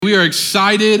We are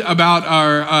excited about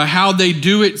our How They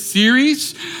Do It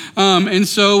series. And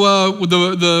so what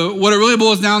it really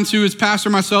boils down to is Pastor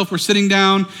and myself, we're sitting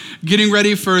down, getting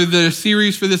ready for the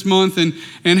series for this month.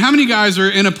 And how many guys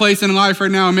are in a place in life right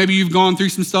now, and maybe you've gone through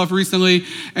some stuff recently,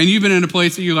 and you've been in a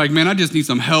place that you're like, man, I just need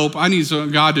some help. I need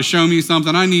God to show me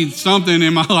something. I need something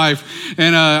in my life.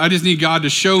 And I just need God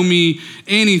to show me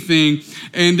anything.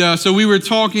 And so we were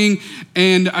talking,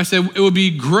 and I said it would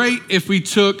be great if we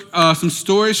took some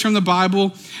stories from the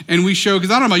Bible and we show, because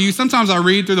I don't know about you, sometimes I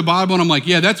read through the Bible and I'm like,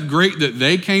 yeah, that's great that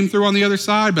they came through on the other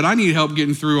side, but I need help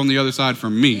getting through on the other side for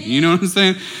me. You know what I'm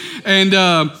saying?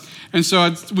 And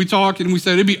so we talked and we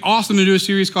said it'd be awesome to do a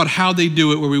series called How They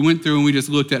Do It, where we went through and we just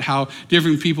looked at how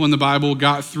different people in the Bible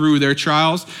got through their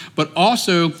trials, but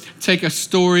also take a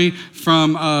story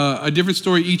from a different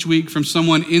story each week from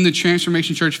someone in the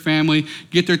Transformation Church family,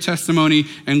 get their testimony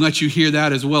and let you hear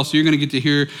that as well. So you're going to get to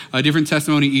hear a different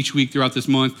testimony each week throughout this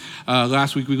month.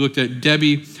 Last week we looked at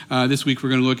Debbie. This week we're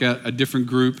going to look at a different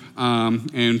group.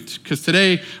 And because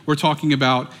today we're talking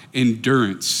about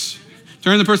endurance.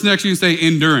 Turn to the person next to you and say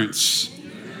endurance.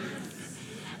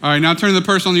 All right, now turn to the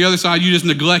person on the other side you just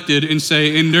neglected and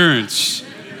say endurance.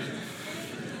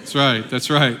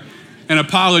 That's right. And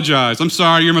apologize. I'm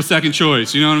sorry, you're my second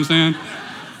choice. You know what I'm saying?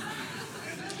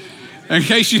 In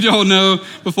case you don't know,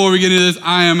 before we get into this,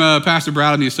 I am Pastor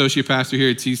Brad. I'm the associate pastor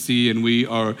here at TC, and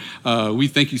we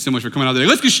thank you so much for coming out today.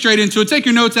 Let's get straight into it. Take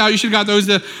your notes out. You should have got those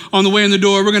on the way in the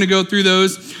door. We're going to go through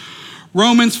those.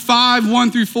 Romans 5,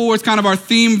 1 through 4 is kind of our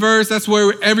theme verse. That's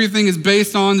where everything is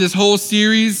based on this whole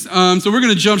series. So we're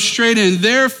going to jump straight in.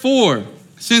 Therefore,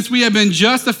 since we have been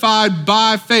justified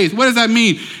by faith. What does that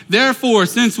mean? Therefore,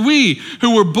 since we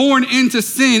who were born into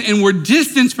sin and were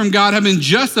distanced from God have been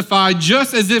justified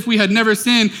just as if we had never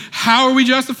sinned, how are we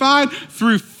justified?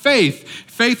 Through faith.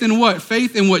 Faith in what?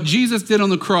 Faith in what Jesus did on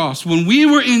the cross. When we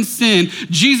were in sin,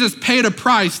 Jesus paid a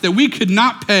price that we could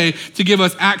not pay to give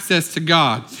us access to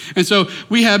God. And so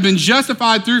we have been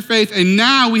justified through faith, and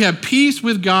now we have peace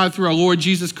with God through our Lord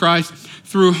Jesus Christ,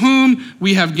 through whom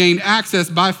we have gained access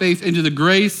by faith into the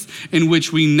grace in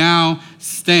which we now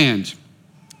stand.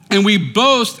 And we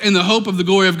boast in the hope of the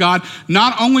glory of God.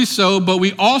 Not only so, but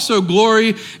we also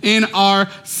glory in our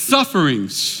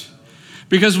sufferings,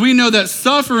 because we know that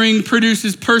suffering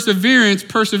produces perseverance,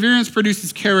 perseverance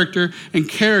produces character, and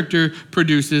character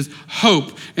produces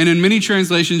hope. And in many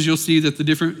translations, you'll see that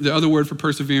the other word for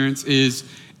perseverance is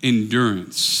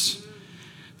endurance.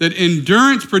 That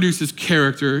endurance produces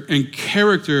character, and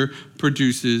character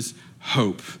produces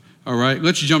hope. All right,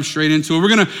 let's jump straight into it. We're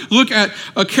going to look at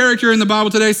a character in the Bible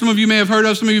today. Some of you may have heard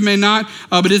of, some of you may not,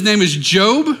 but his name is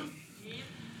Job.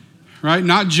 Right?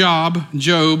 Not Job,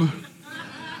 Job.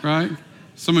 Right?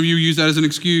 Some of you use that as an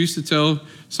excuse to tell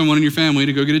someone in your family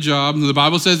to go get a job. The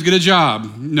Bible says get a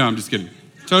job. No, I'm just kidding.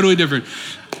 Totally different.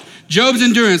 Job's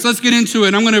endurance. Let's get into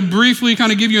it. I'm going to briefly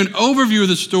kind of give you an overview of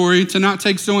the story to not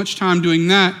take so much time doing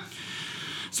that.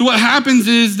 So what happens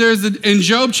is in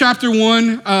Job chapter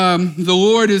 1, the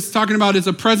Lord is talking about it's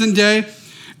a present day,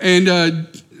 and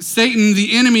Satan,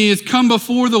 the enemy, has come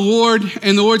before the Lord,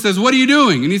 and the Lord says, what are you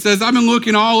doing? And he says, I've been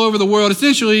looking all over the world.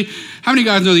 Essentially, how many of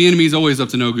you guys know the enemy is always up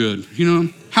to no good? You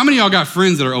know, how many of y'all got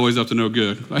friends that are always up to no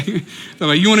good? They're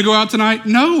like, you want to go out tonight?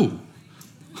 No.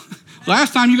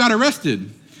 Last time you got arrested.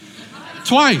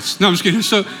 Twice. No, I'm just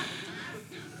kidding.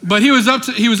 But he was up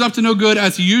to no good,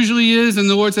 as he usually is. And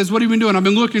the Lord says, what have you been doing? I've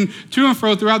been looking to and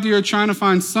fro throughout the earth, trying to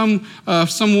find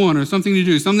someone or something to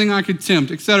do, something I could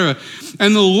tempt, etc.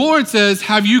 And the Lord says,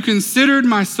 have you considered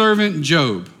my servant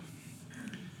Job?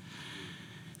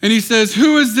 And he says,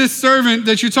 who is this servant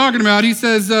that you're talking about? He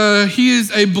says, he is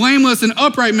a blameless and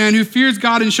upright man who fears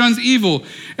God and shuns evil.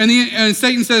 And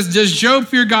Satan says, does Job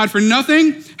fear God for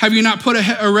nothing? Have you not put a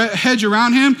hedge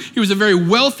around him? He was a very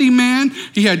wealthy man.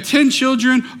 He had 10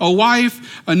 children, a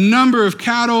wife, a number of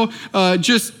cattle.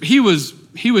 He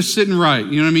was sitting right.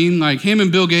 You know what I mean? Like him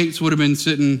and Bill Gates would have been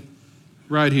sitting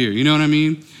right here. You know what I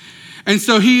mean? And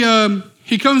so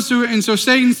he comes to it, and so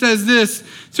Satan says this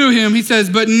to him. He says,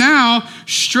 but now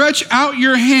stretch out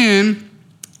your hand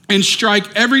and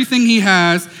strike everything he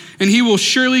has, and he will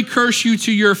surely curse you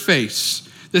to your face.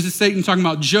 This is Satan talking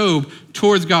about Job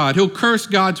towards God. He'll curse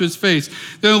God to his face.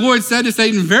 The Lord said to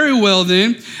Satan, very well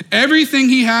then, everything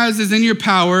he has is in your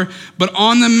power, but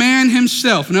on the man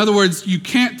himself, in other words, you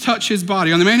can't touch his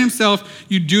body. On the man himself,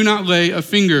 you do not lay a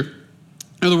finger.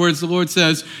 In other words, the Lord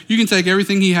says, you can take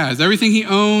everything he has, everything he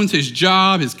owns, his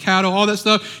job, his cattle, all that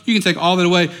stuff, you can take all that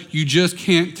away. You just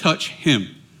can't touch him.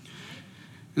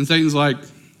 And Satan's like,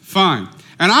 fine.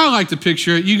 And I like to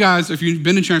picture it. You guys, if you've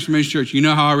been in Transformation Church, you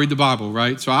know how I read the Bible,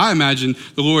 right? So I imagine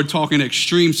the Lord talking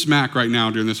extreme smack right now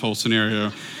during this whole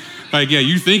scenario. Like, yeah,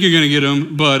 you think you're going to get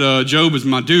him, but Job is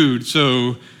my dude,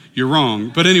 so you're wrong.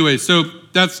 But anyway, so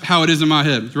that's how it is in my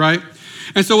head, right?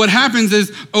 And so what happens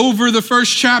is over the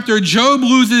first chapter, Job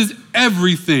loses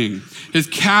everything. His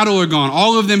cattle are gone.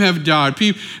 All of them have died.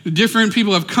 Different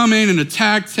people have come in and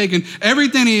attacked, taken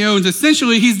everything he owns.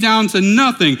 Essentially, he's down to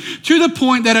nothing, to the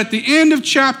point that at the end of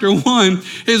chapter 1,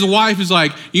 his wife is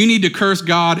like, you need to curse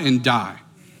God and die.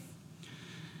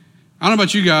 I don't know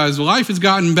about you guys, life has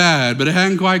gotten bad, but it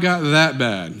hadn't quite got that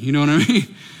bad. You know what I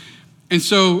mean? And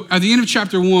so at the end of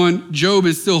chapter 1, Job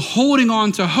is still holding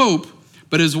on to hope,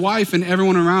 but his wife and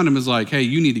everyone around him is like, hey,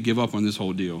 you need to give up on this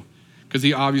whole deal, because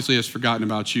he obviously has forgotten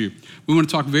about you. We want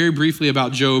to talk very briefly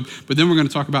about Job, but then we're going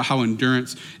to talk about how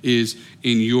endurance is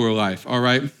in your life, all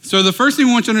right? So the first thing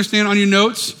we want you to understand on your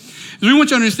notes is we want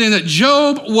you to understand that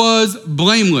Job was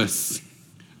blameless.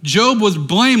 Job was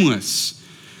blameless.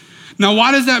 Now,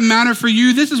 why does that matter for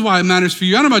you? This is why it matters for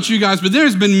you. I don't know about you guys, but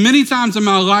there's been many times in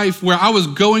my life where I was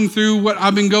going through what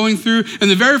I've been going through, and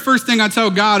the very first thing I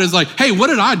tell God is like, hey, what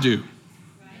did I do?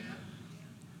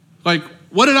 Like,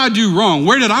 what did I do wrong?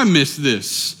 Where did I miss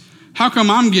this? How come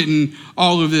I'm getting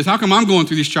all of this? How come I'm going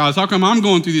through these trials? How come I'm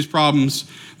going through these problems?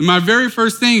 And my very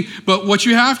first thing, but what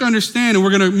you have to understand, and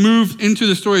we're going to move into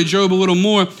the story of Job a little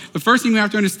more, the first thing we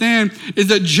have to understand is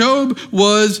that Job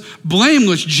was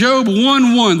blameless. Job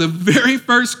 1:1, the very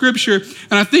first scripture,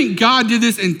 and I think God did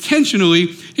this intentionally.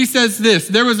 He says this,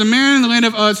 there was a man in the land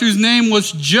of Uz whose name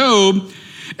was Job,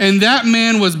 and that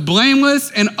man was blameless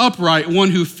and upright,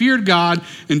 one who feared God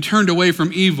and turned away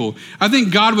from evil. I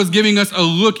think God was giving us a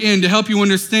look in to help you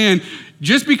understand,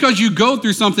 just because you go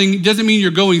through something doesn't mean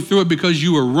you're going through it because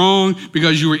you were wrong,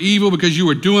 because you were evil, because you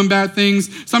were doing bad things.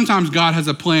 Sometimes God has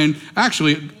a plan.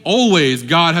 Actually, always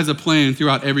God has a plan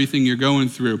throughout everything you're going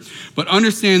through. But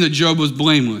understand that Job was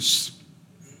blameless.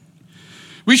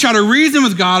 We try to reason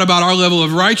with God about our level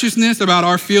of righteousness, about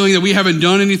our feeling that we haven't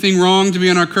done anything wrong to be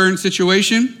in our current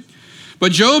situation.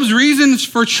 But Job's reasons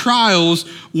for trials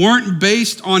weren't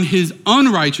based on his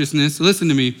unrighteousness. Listen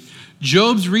to me.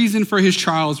 Job's reason for his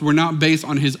trials were not based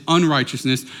on his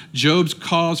unrighteousness. Job's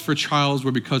cause for trials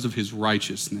were because of his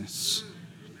righteousness.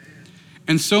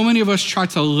 And so many of us try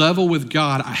to level with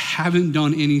God. I haven't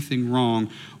done anything wrong.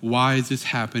 Why is this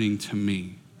happening to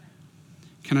me?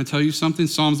 Can I tell you something?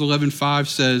 Psalms 11:5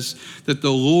 says that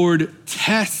the Lord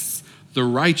tests the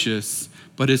righteous,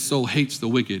 but his soul hates the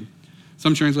wicked.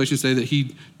 Some translations say that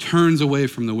he turns away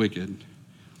from the wicked.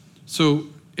 So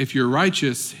if you're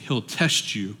righteous, he'll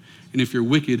test you. And if you're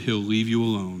wicked, he'll leave you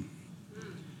alone.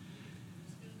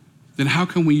 Then how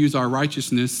can we use our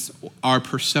righteousness, our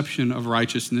perception of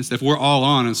righteousness? If we're all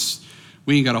honest,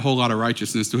 we ain't got a whole lot of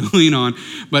righteousness to lean on,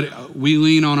 but we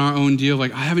lean on our own deal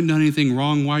like, I haven't done anything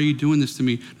wrong. Why are you doing this to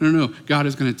me? No. God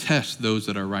is going to test those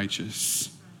that are righteous.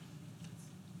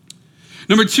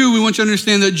 Number 2, we want you to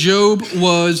understand that Job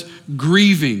was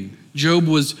grieving. Job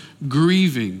was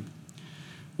grieving.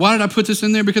 Why did I put this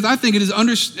in there? Because I think it is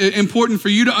important for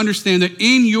you to understand that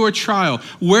in your trial,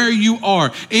 where you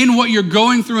are, in what you're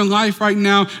going through in life right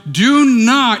now, do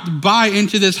not buy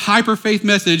into this hyper faith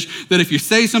message that if you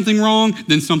say something wrong,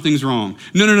 then something's wrong.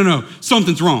 No.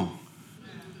 Something's wrong.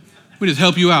 We just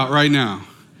help you out right now.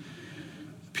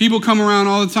 People come around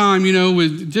all the time,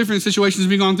 with different situations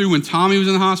we've gone through. When Tommy was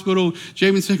in the hospital,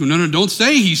 Jabin's sick. No, don't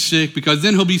say he's sick because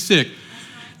then he'll be sick.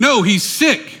 No, he's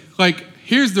sick. Like,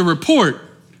 here's the report.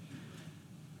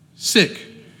 Sick.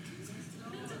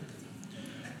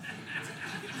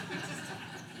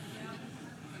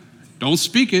 Don't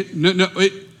speak it. No.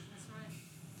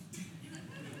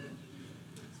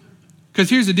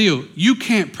 Because here's the deal. You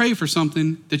can't pray for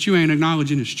something that you ain't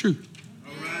acknowledging is true.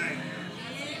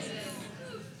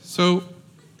 So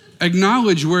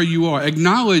acknowledge where you are.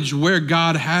 Acknowledge where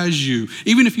God has you.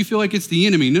 Even if you feel like it's the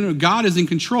enemy. No, God is in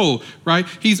control, right?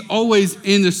 He's always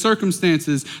in the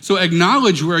circumstances. So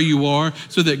acknowledge where you are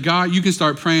so that you can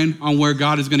start praying on where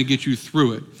God is going to get you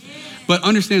through it. But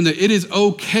understand that it is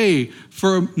okay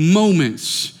for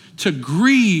moments to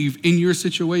grieve in your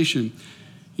situation.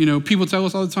 People tell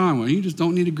us all the time, well, you just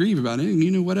don't need to grieve about it.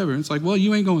 And whatever. It's like, well,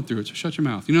 you ain't going through it, so shut your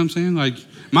mouth. You know what I'm saying? Like,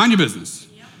 mind your business.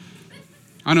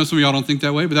 I know some of y'all don't think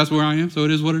that way, but that's where I am, so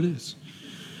it is what it is.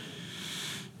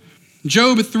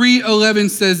 Job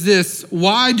 3:11 says this,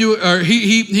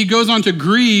 he goes on to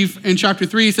grieve in chapter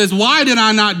 3. He says, why did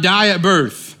I not die at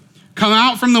birth? Come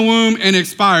out from the womb and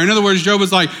expire. In other words, Job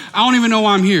was like, I don't even know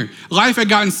why I'm here. Life had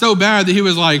gotten so bad that he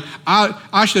was like,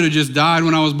 I should have just died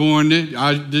when I was born.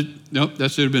 Nope,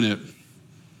 that should have been it,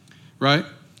 right?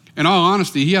 In all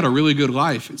honesty, he had a really good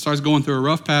life. It starts going through a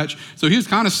rough patch. So he was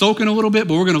kind of sulking a little bit,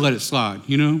 but we're going to let it slide,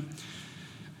 you know?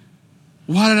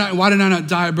 Why did I not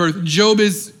die at birth? Job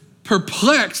is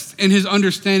perplexed in his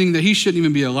understanding that he shouldn't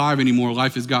even be alive anymore.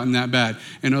 Life has gotten that bad.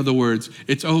 In other words,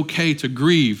 it's okay to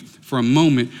grieve for a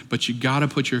moment, but you got to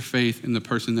put your faith in the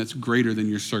person that's greater than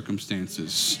your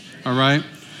circumstances, all right?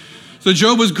 So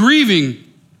Job was grieving.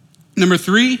 Number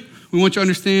 3, we want you to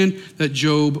understand that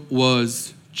Job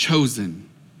was chosen.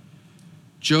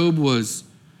 Job was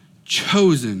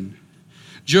chosen.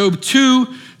 Job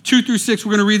 2:2-6,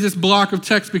 we're going to read this block of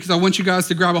text because I want you guys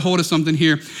to grab a hold of something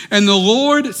here. And the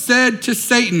Lord said to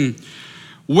Satan,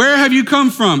 where have you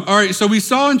come from? All right, so we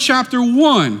saw in chapter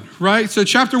 1, right? So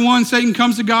chapter 1, Satan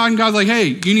comes to God and God's like,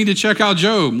 hey, you need to check out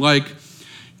Job. Like,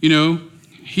 you know,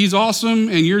 he's awesome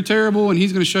and you're terrible and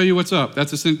he's going to show you what's up.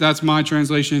 That's my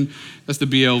translation. That's the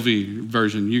BLV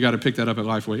version. You got to pick that up at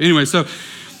Lifeway. Anyway, so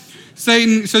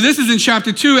this is in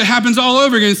chapter 2. It happens all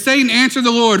over again. Satan answered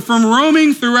the Lord, from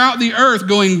roaming throughout the earth,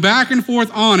 going back and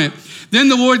forth on it. Then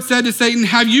the Lord said to Satan,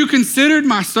 have you considered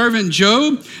my servant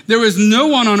Job? There is no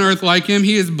one on earth like him.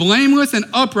 He is blameless and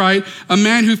upright, a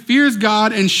man who fears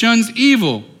God and shuns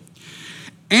evil.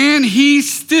 And he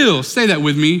still, say that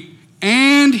with me,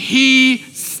 and he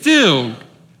still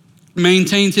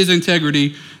maintains his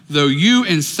integrity, though you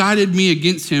incited me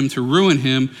against him to ruin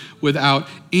him without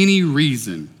any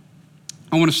reason.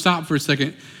 I want to stop for a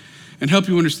second and help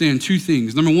you understand 2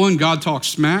 things. Number 1, God talks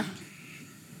smack,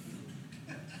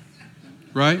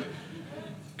 right?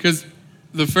 Because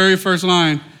the very first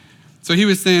line, so he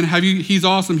was saying, he's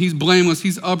awesome, he's blameless,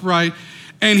 he's upright,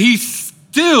 and he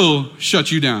still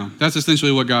shut you down. That's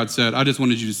essentially what God said. I just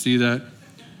wanted you to see that.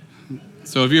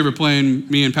 So if you're ever playing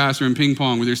me and Pastor in ping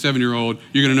pong with your 7-year-old,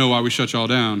 you're going to know why we shut y'all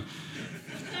down.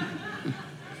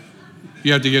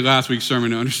 You have to get last week's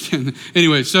sermon to understand that.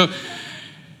 Anyway,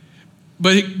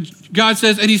 but God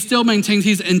says, and he still maintains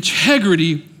his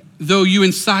integrity, though you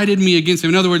incited me against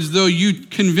him. In other words, though you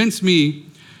convinced me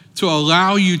to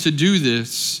allow you to do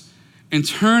this and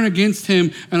turn against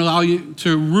him and allow you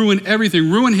to ruin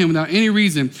everything, ruin him without any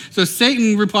reason. So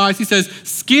Satan replies, he says,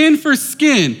 skin for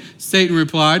skin, Satan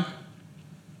replied.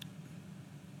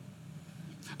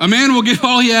 A man will give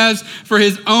all he has for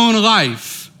his own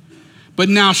life. But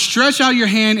now stretch out your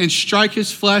hand and strike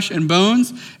his flesh and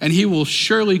bones, and he will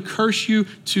surely curse you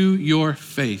to your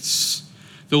face.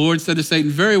 The Lord said to Satan,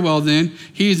 very well then,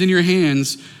 he is in your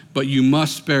hands, but you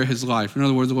must spare his life. In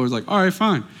other words, the Lord's like, all right,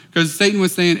 fine. Because Satan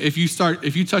was saying, if you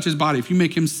touch his body, if you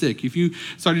make him sick, if you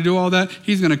start to do all that,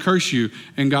 he's going to curse you.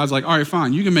 And God's like, all right,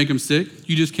 fine, you can make him sick.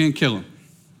 You just can't kill him.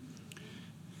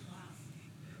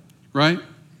 Right?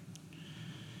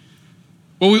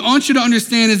 What we want you to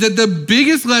understand is that the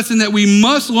biggest lesson that we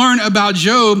must learn about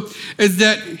Job is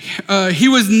that he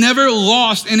was never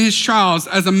lost in his trials.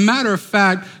 As a matter of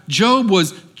fact, Job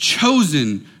was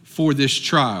chosen for this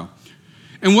trial.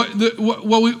 And what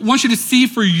we want you to see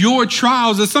for your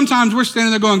trials is sometimes we're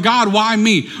standing there going, God, why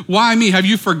me? Why me? Have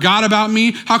you forgot about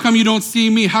me? How come you don't see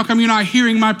me? How come you're not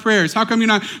hearing my prayers? How come you're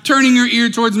not turning your ear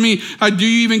towards me? Do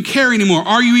you even care anymore?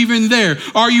 Are you even there?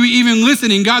 Are you even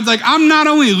listening? God's like, I'm not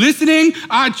only listening,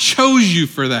 I chose you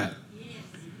for that.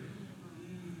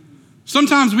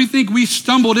 Sometimes we think we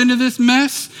stumbled into this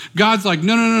mess. God's like,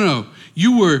 no.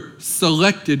 You were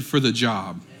selected for the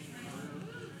job.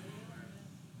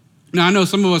 Now, I know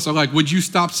some of us are like, would you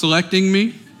stop selecting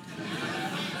me?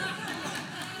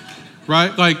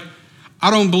 Right? Like,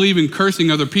 I don't believe in cursing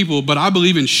other people, but I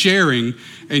believe in sharing,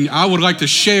 and I would like to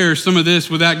share some of this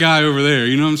with that guy over there.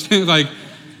 You know what I'm saying? Like,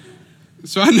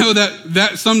 so I know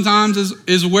that sometimes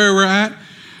is where we're at,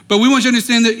 but we want you to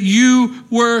understand that you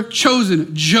were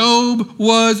chosen. Job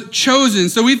was chosen.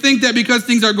 So we think that because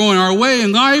things are going our way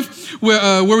in life,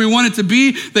 where we want it to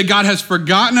be, that God has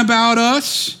forgotten about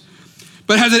us.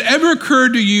 But has it ever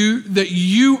occurred to you that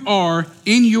you are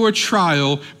in your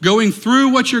trial, going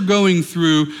through what you're going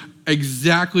through,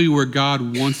 exactly where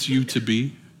God wants you to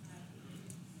be?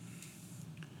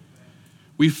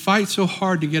 We fight so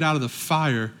hard to get out of the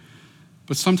fire,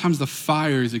 but sometimes the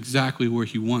fire is exactly where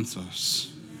he wants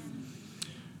us.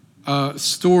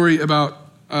 Story about,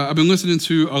 I've been listening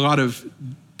to a lot of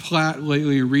Platt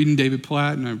lately and reading David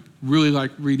Platt, and I really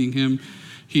like reading him.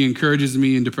 He encourages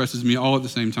me and depresses me all at the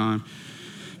same time.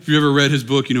 If you've ever read his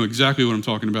book, you know exactly what I'm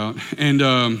talking about. And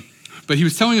but he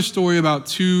was telling a story about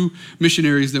 2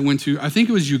 missionaries that went to, I think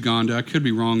it was Uganda. I could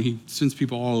be wrong. He sends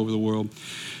people all over the world.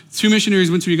 2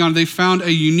 missionaries went to Uganda. They found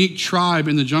a unique tribe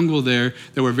in the jungle there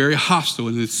that were very hostile.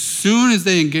 And as soon as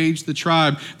they engaged the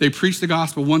tribe, they preached the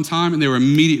gospel one time and they were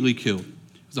immediately killed.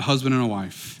 It was a husband and a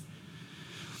wife.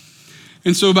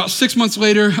 And so about 6 months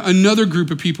later, another group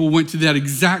of people went to that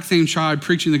exact same tribe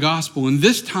preaching the gospel. And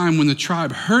this time when the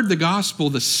tribe heard the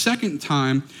gospel the second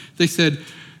time, they said,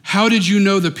 how did you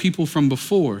know the people from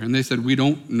before? And they said, we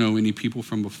don't know any people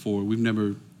from before.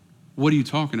 What are you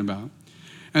talking about?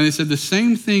 And they said, the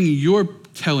same thing you're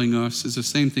telling us is the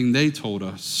same thing they told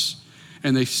us.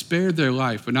 And they spared their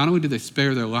life. But not only did they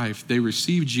spare their life, they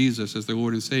received Jesus as their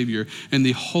Lord and Savior, and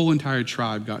the whole entire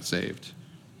tribe got saved.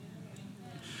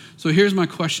 So here's my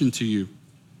question to you.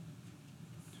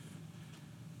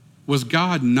 Was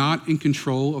God not in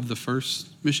control of the first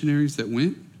missionaries that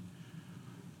went?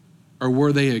 Or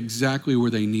were they exactly where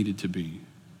they needed to be?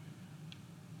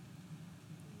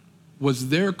 Was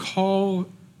their call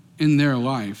in their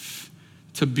life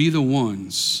to be the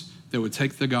ones that would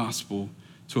take the gospel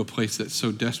to a place that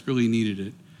so desperately needed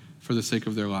it for the sake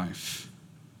of their life?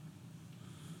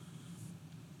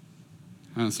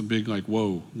 And it's a big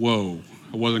whoa.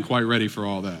 I wasn't quite ready for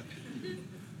all that.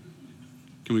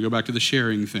 Can we go back to the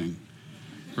sharing thing,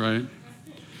 right?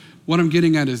 What I'm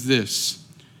getting at is this.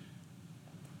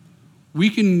 We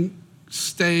can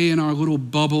stay in our little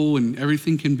bubble and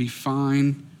everything can be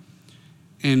fine.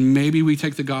 And maybe we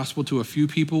take the gospel to a few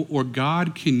people, or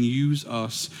God can use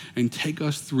us and take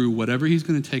us through whatever he's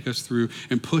going to take us through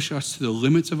and push us to the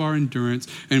limits of our endurance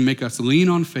and make us lean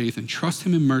on faith and trust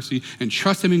him in mercy and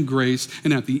trust him in grace.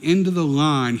 And at the end of the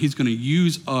line, he's going to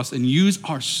use us and use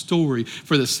our story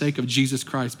for the sake of Jesus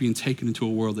Christ being taken into a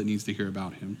world that needs to hear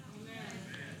about him.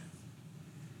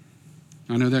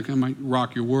 I know that might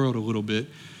rock your world a little bit,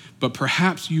 but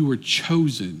perhaps you were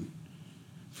chosen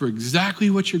for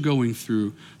exactly what you're going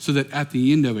through so that at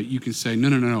the end of it, you can say,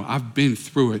 no, I've been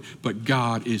through it, but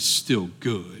God is still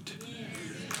good.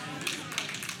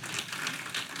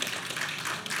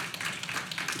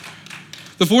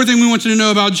 The fourth thing we want you to know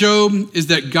about Job is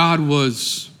that God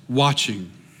was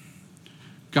watching.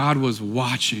 God was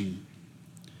watching.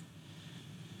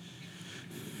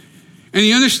 And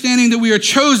the understanding that we are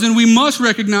chosen, we must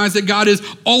recognize that God is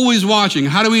always watching.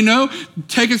 How do we know?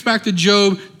 Take us back to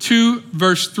Job 2,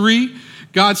 verse 3.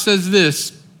 God says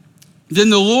this, then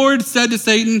the Lord said to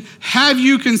Satan, have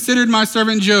you considered my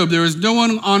servant Job? There is no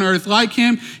one on earth like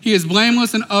him. He is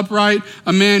blameless and upright,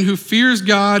 a man who fears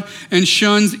God and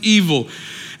shuns evil.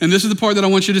 And this is the part that I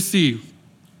want you to see.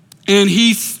 And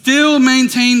he still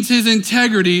maintains his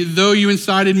integrity, though you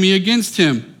incited me against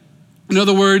him. In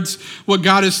other words, what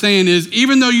God is saying is,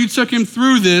 even though you took him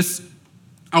through this,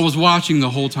 I was watching the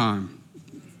whole time.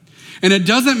 And it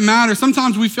doesn't matter.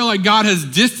 Sometimes we feel like God has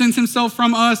distanced himself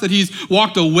from us, that he's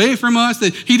walked away from us,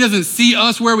 that he doesn't see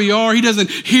us where we are. He doesn't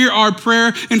hear our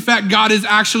prayer. In fact, God is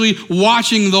actually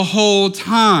watching the whole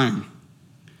time,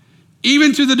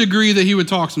 even to the degree that he would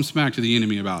talk some smack to the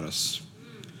enemy about us.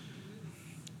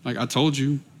 Like, I told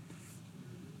you.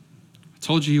 I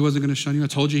told you he wasn't going to shun you. I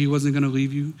told you he wasn't going to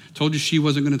leave you. I told you she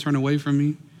wasn't going to turn away from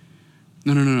me.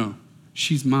 No.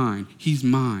 She's mine. He's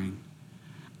mine.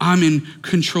 I'm in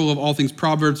control of all things.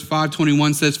 Proverbs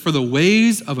 5:21 says, for the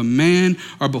ways of a man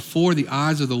are before the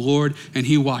eyes of the Lord, and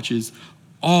he watches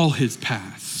all his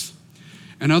paths.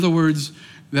 In other words,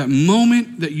 that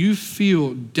moment that you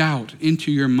feel doubt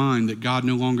into your mind that God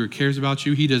no longer cares about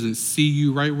you, he doesn't see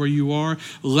you right where you are,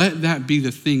 let that be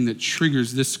the thing that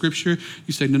triggers this scripture.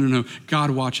 You say, no,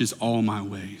 God watches all my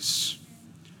ways.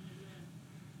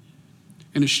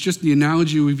 And it's just the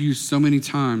analogy we've used so many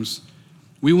times.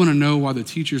 We want to know why the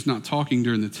teacher's not talking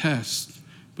during the test,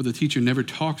 but the teacher never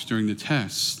talks during the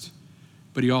test,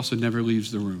 but he also never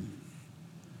leaves the room.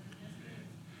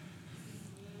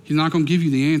 He's not going to give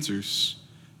you the answers.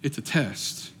 It's a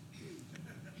test.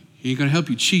 He ain't going to help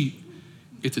you cheat.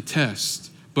 It's a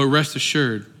test. But rest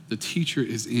assured, the teacher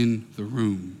is in the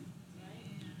room.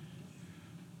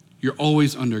 You're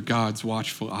always under God's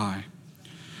watchful eye.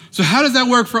 So how does that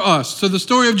work for us? So the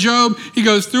story of Job, he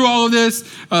goes through all of this.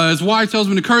 His wife tells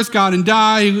him to curse God and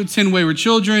die. He had 10 wayward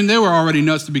children. They were already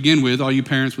nuts to begin with. All you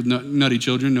parents with nutty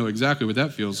children know exactly what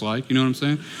that feels like. You know what I'm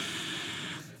saying?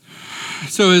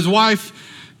 So his wife,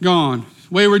 gone.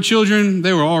 Wayward children,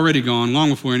 they were already gone long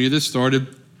before any of this started.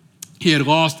 He had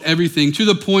lost everything to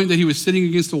the point that he was sitting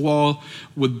against a wall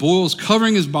with boils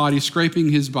covering his body, scraping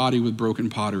his body with broken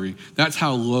pottery. That's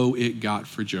how low it got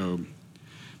for Job.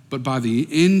 But by the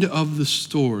end of the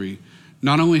story,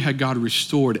 not only had God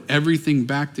restored everything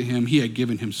back to him, he had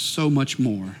given him so much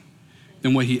more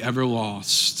than what he ever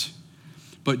lost.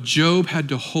 But Job had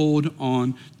to hold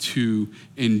on to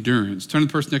endurance. Turn to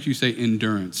the person next to you, say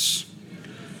endurance.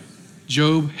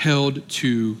 Job held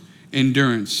to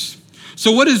endurance.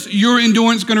 So what is your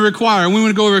endurance going to require? We want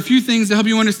to go over a few things to help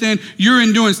you understand your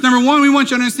endurance. Number one, we want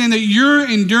you to understand that your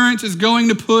endurance is going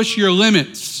to push your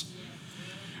limits.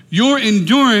 Your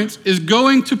endurance is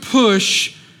going to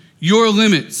push your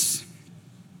limits.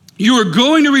 You are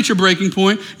going to reach a breaking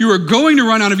point. You are going to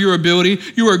run out of your ability.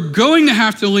 You are going to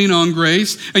have to lean on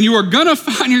grace, and you are going to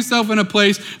find yourself in a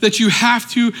place that you have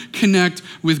to connect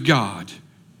with God.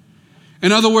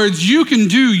 In other words, you can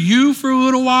do you for a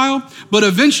little while, but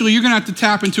eventually you're going to have to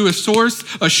tap into a source,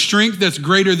 a strength that's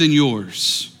greater than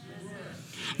yours.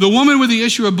 The woman with the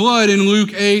issue of blood in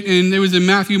Luke 8, and it was in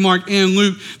Matthew, Mark, and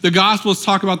Luke, the Gospels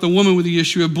talk about the woman with the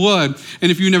issue of blood.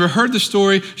 And if you never heard the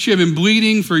story, she had been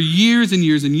bleeding for years and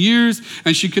years and years,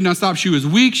 and she could not stop. She was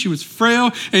weak, she was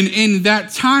frail, and in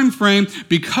that time frame,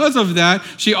 because of that,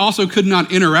 she also could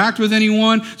not interact with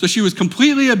anyone. So she was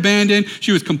completely abandoned,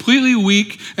 she was completely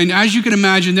weak, and as you can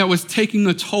imagine, that was taking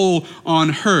a toll on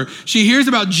her. She hears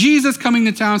about Jesus coming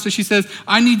to town, so she says,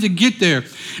 I need to get there.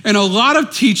 And a lot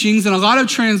of teachings and a lot of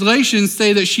translations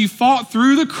say that she fought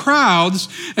through the crowds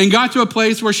and got to a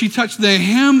place where she touched the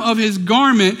hem of his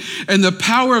garment, and the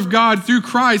power of God through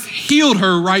Christ healed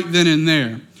her right then and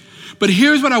there. But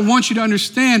here's what I want you to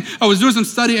understand. I was doing some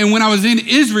study, and when I was in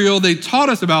Israel, they taught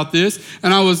us about this,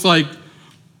 and I was like,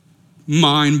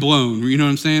 mind blown. You know what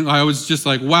I'm saying? I was just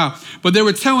like, wow. But they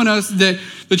were telling us that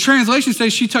the translation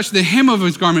says she touched the hem of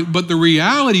his garment, but the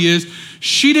reality is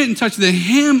she didn't touch the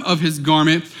hem of his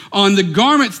garment. On the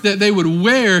garments that they would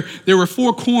wear, there were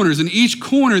 4 corners, and each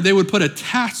corner they would put a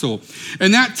tassel.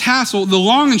 And that tassel, the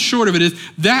long and short of it is,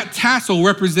 that tassel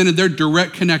represented their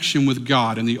direct connection with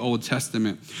God in the Old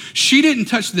Testament. She didn't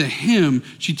touch the hem,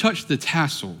 she touched the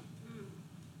tassel.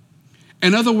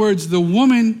 In other words, the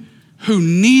woman who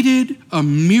needed a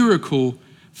miracle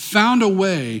found a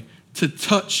way to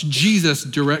touch Jesus'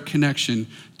 direct connection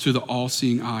to the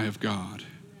all-seeing eye of God.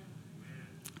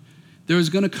 There is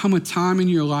going to come a time in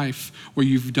your life where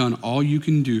you've done all you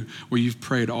can do, where you've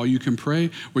prayed all you can pray,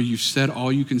 where you've said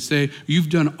all you can say, you've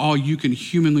done all you can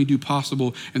humanly do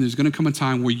possible, and there's going to come a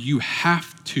time where you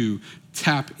have to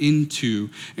tap into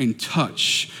and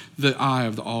touch the eye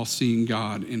of the all-seeing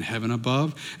God in heaven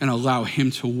above and allow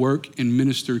him to work and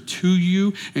minister to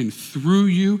you and through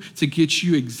you to get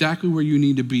you exactly where you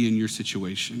need to be in your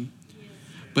situation.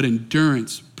 But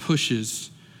endurance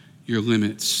pushes your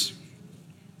limits.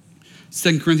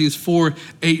 2 Corinthians 4,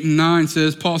 8, and 9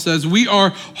 says, Paul says, we are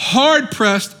hard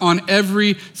pressed on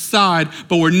every side,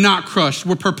 but we're not crushed.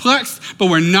 We're perplexed, but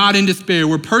we're not in despair.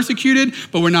 We're persecuted,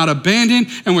 but we're not abandoned.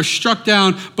 And we're struck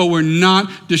down, but we're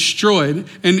not destroyed.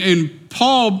 And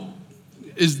Paul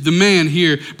is the man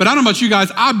here. But I don't know about you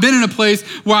guys. I've been in a place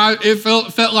where it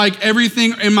felt like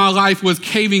everything in my life was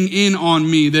caving in on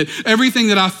me, that everything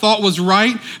that I thought was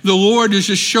right, the Lord is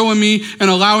just showing me and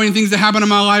allowing things to happen in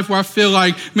my life where I feel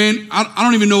like, man, I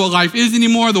don't even know what life is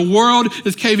anymore. The world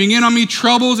is caving in on me.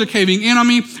 Troubles are caving in on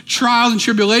me. Trials and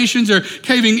tribulations are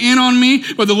caving in on me.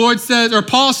 But the Lord says, or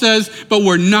Paul says, but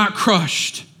we're not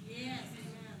crushed.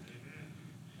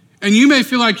 And you may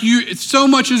feel like so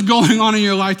much is going on in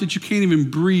your life that you can't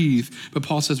even breathe. But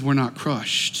Paul says we're not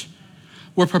crushed.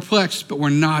 We're perplexed, but we're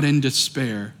not in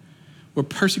despair. We're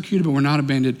persecuted, but we're not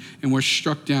abandoned, and we're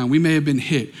struck down. We may have been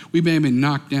hit. We may have been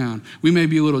knocked down. We may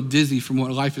be a little dizzy from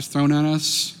what life has thrown at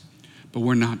us, but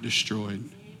we're not destroyed.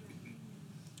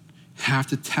 Have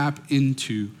to tap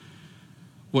into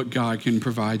what God can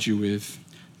provide you with.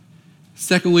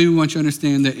 Secondly, we want you to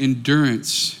understand that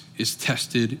endurance is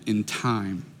tested in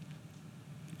time.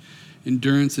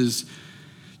 Endurance is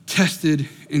tested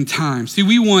in time. See,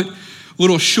 we want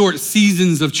little short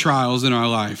seasons of trials in our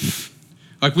life.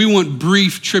 Like we want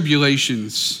brief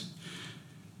tribulations.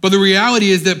 But the reality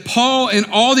is that Paul and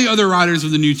all the other writers of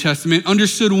the New Testament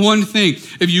understood one thing.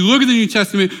 If you look at the New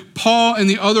Testament, Paul and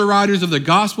the other writers of the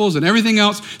Gospels and everything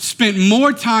else spent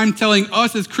more time telling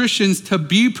us as Christians to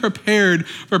be prepared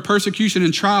for persecution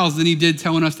and trials than he did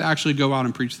telling us to actually go out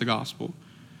and preach the gospel.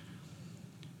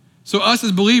 So us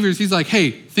as believers, he's like,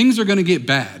 hey, things are going to get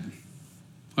bad.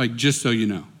 Like, just so you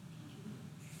know.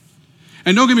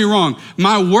 And don't get me wrong,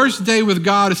 my worst day with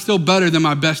God is still better than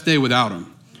my best day without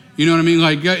him. You know what I mean?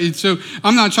 Like, so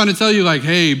I'm not trying to tell you like,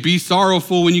 hey, be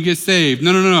sorrowful when you get saved.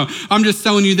 No. I'm just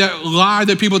telling you that lie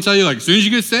that people tell you, like, as soon as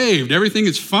you get saved, everything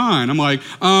is fine. I'm like,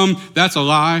 that's a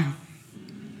lie.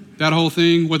 That whole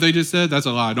thing, what they just said, that's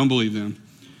a lie. Don't believe them.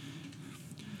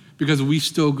 Because we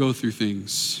still go through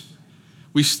things.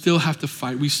 We still have to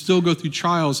fight. We still go through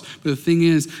trials. But the thing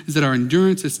is that our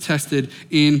endurance is tested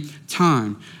in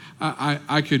time. I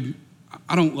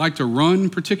don't like to run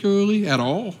particularly at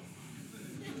all.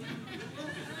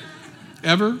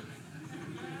 Ever.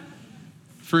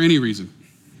 For any reason.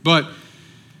 But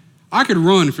I could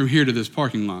run from here to this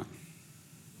parking lot.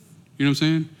 You know what I'm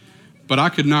saying? But I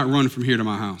could not run from here to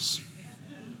my house.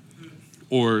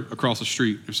 or across the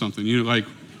street or something. Like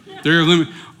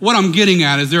what I'm getting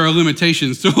at is there are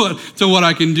limitations to what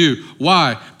I can do.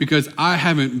 Why? Because I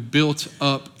haven't built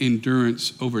up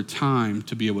endurance over time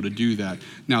to be able to do that.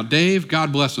 Now, Dave,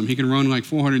 God bless him. He can run like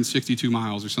 462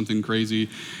 miles or something crazy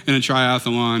in a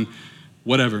triathlon,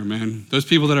 whatever, man. Those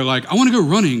people that are like, I want to go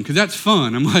running because that's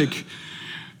fun. I'm like,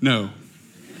 no.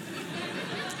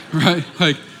 Right?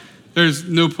 Like, there's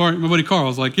no part. My buddy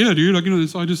Carl's like, yeah, dude,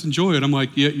 I just enjoy it. I'm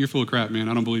like, yeah, you're full of crap, man.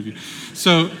 I don't believe you.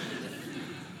 So,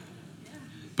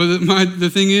 but the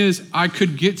thing is, I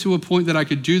could get to a point that I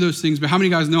could do those things, but how many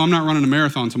guys know I'm not running a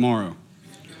marathon tomorrow,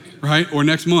 right? Or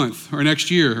next month, or next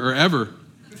year, or ever.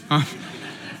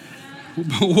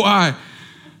 Why?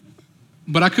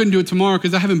 But I couldn't do it tomorrow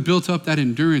because I haven't built up that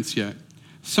endurance yet.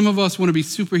 Some of us want to be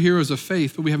superheroes of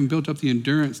faith, but we haven't built up the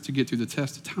endurance to get through the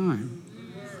test of time.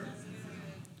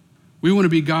 We want to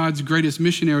be God's greatest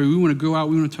missionary. We want to go out.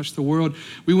 We want to touch the world.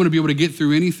 We want to be able to get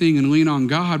through anything and lean on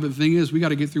God. But the thing is, we got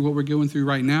to get through what we're going through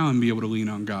right now and be able to lean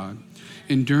on God.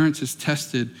 Endurance is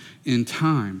tested in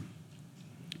time.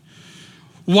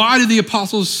 Why did the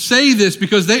apostles say this?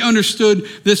 Because they understood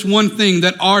this one thing,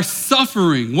 that our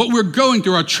suffering, what we're going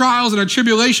through, our trials and our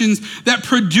tribulations, that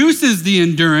produces the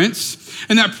endurance.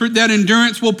 And that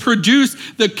endurance will produce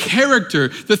the character,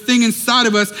 the thing inside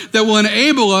of us that will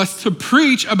enable us to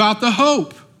preach about the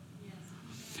hope.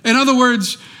 In other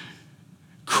words,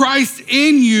 Christ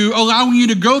in you, allowing you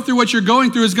to go through what you're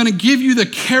going through, is going to give you the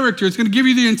character. It's going to give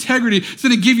you the integrity. It's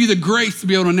going to give you the grace to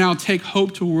be able to now take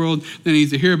hope to a world that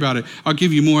needs to hear about it. I'll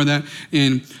give you more of that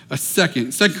in a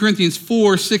second. 2 Corinthians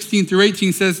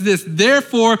 4:16-18 says this,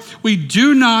 therefore we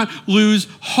do not lose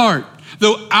heart.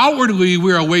 Though outwardly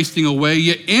we are wasting away,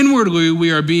 yet inwardly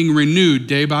we are being renewed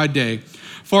day by day.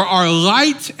 For our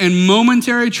light and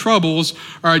momentary troubles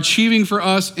are achieving for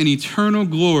us an eternal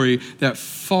glory that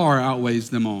far outweighs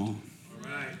them all.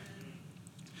 Right.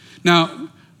 Now,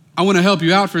 I want to help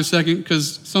you out for a second,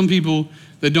 because some people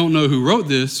that don't know who wrote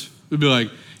this would be like,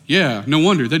 yeah, no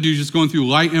wonder, that dude's just going through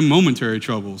light and momentary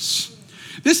troubles.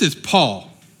 This is Paul.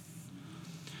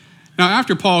 Now,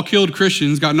 after Paul killed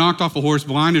Christians, got knocked off a horse,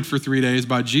 blinded for 3 days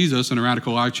by Jesus in a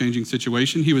radical life-changing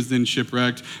situation, he was then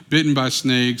shipwrecked, bitten by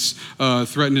snakes,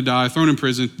 threatened to die, thrown in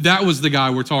prison. That was the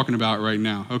guy we're talking about right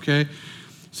now, okay?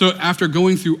 So after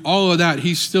going through all of that,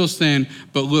 he's still saying,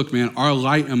 but look, man, our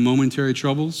light and momentary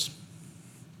troubles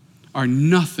are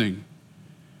nothing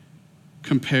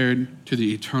compared to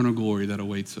the eternal glory that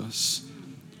awaits us.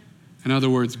 In other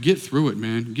words, get through it,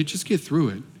 man. Just get through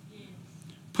it.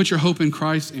 Put your hope in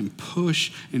Christ and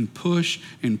push and push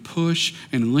and push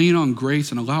and lean on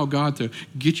grace and allow God to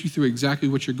get you through exactly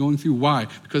what you're going through. Why?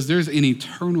 Because there's an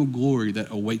eternal glory that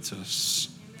awaits us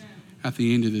at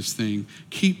the end of this thing.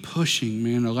 Keep pushing,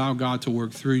 man. Allow God to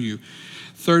work through you.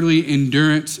 Thirdly,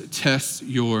 endurance tests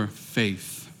your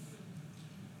faith.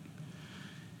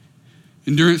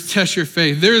 Endurance tests your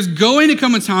faith. There is going to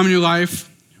come a time in your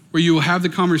life where you will have the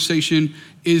conversation,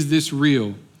 is this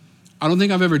real? I don't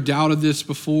think I've ever doubted this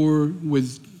before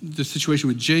with the situation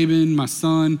with Jabin, my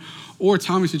son, or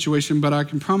Tommy's situation, but I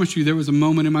can promise you there was a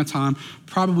moment in my time,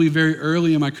 probably very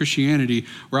early in my Christianity,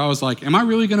 where I was like, am I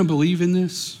really going to believe in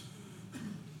this?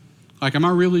 Like, am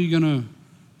I really going to,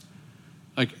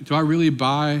 like, do I really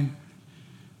buy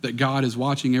that God is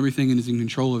watching everything and is in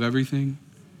control of everything?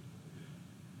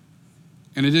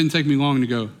 And it didn't take me long to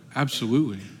go,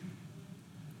 absolutely.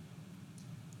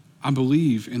 I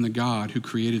believe in the God who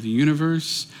created the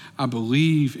universe. I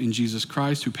believe in Jesus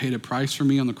Christ who paid a price for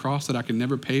me on the cross that I could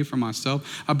never pay for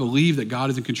myself. I believe that God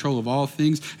is in control of all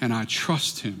things, and I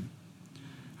trust him.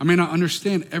 I may not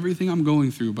understand everything I'm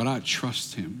going through, but I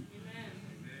trust him.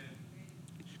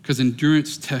 Because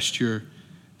endurance tests your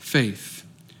faith.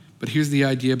 But here's the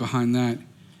idea behind that.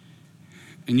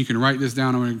 And you can write this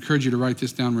down. I'm going to encourage you to write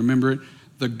this down. Remember it.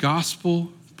 The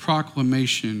gospel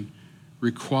proclamation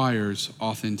requires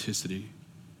authenticity.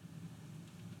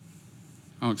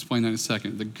 I'll explain that in a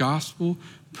second. The gospel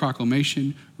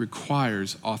proclamation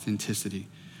requires authenticity.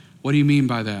 What do you mean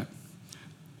by that?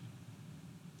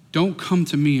 Don't come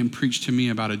to me and preach to me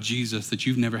about a Jesus that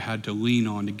you've never had to lean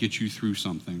on to get you through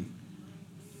something.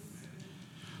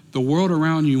 The world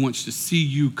around you wants to see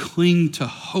you cling to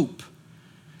hope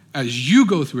as you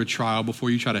go through a trial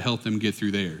before you try to help them get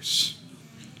through theirs.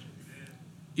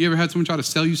 You ever had someone try to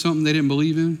sell you something they didn't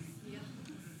believe in? Yeah.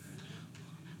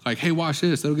 Like, hey, watch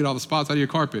this. That'll get all the spots out of your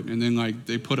carpet. And then, like,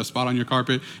 they put a spot on your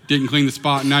carpet, didn't clean the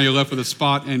spot, and now you're left with a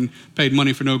spot and paid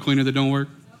money for no cleaner that don't work.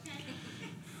 Okay.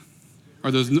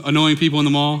 Are those annoying people in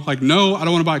the mall? Like, no, I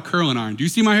don't want to buy a curling iron. Do you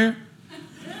see my hair?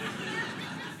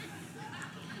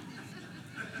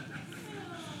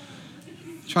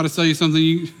 Try to sell you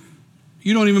something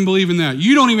You don't even believe in that.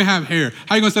 You don't even have hair.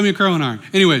 How are you going to sell me a curling iron?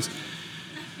 Anyways,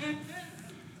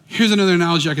 here's another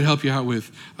analogy I could help you out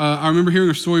with. I remember hearing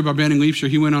a story about Banning Leapshire.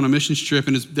 He went on a missions trip,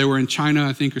 and they were in China,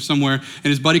 I think, or somewhere, and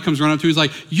his buddy comes running up to him. He's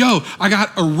like, yo, I got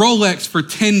a Rolex for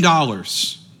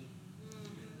 $10.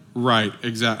 Right,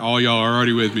 exactly. All y'all are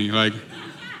already with me. Like,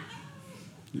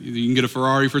 you can get a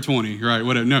Ferrari for 20, right,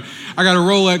 whatever. No, I got a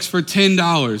Rolex for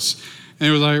 $10. And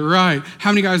it was like, right.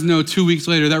 How many guys know 2 weeks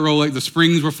later that Rolex, the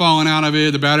springs were falling out of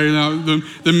it, the battery,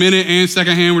 the minute and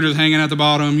second hand were just hanging at the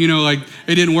bottom, like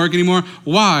it didn't work anymore?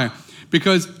 Why?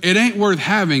 Because it ain't worth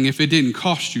having if it didn't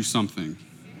cost you something.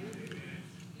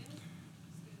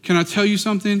 Can I tell you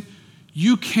something?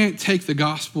 You can't take the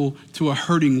gospel to a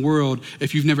hurting world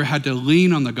if you've never had to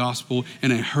lean on the gospel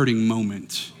in a hurting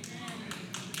moment.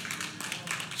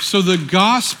 So the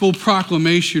gospel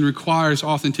proclamation requires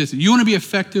authenticity. You want to be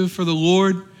effective for the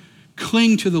Lord?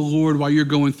 Cling to the Lord while you're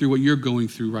going through what you're going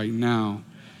through right now.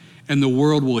 And the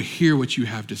world will hear what you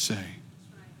have to say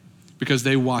because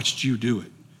they watched you do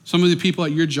it. Some of the people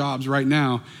at your jobs right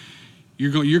now,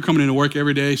 you're coming into work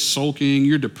every day sulking,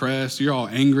 you're depressed, you're all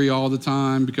angry all the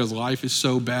time because life is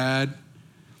so bad.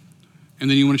 And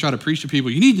then you want to try to preach to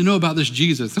people, you need to know about this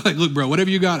Jesus. They're like, look, bro,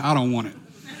 whatever you got, I don't want it.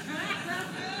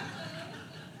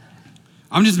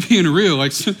 I'm just being real.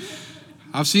 Like,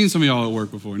 I've seen some of y'all at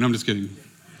work before. No, I'm just kidding.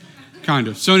 Kind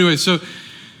of. So anyway,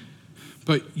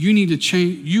 but you need to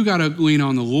change. You got to lean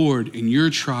on the Lord in your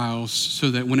trials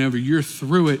so that whenever you're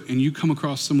through it and you come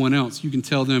across someone else, you can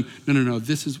tell them, no,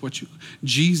 this is what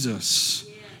Jesus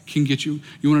can get you.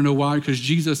 You want to know why? Because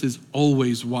Jesus is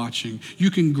always watching.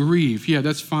 You can grieve. Yeah,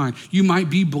 that's fine. You might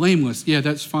be blameless. Yeah,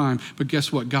 that's fine. But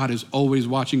guess what? God is always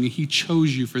watching, and he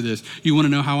chose you for this. You want to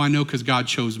know how I know? Because God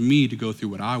chose me to go through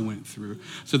what I went through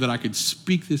so that I could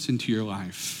speak this into your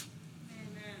life.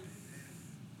 Amen.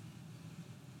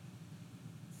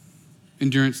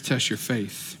 Endurance tests your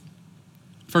faith.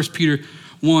 1 Peter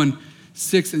 1,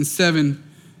 6 and 7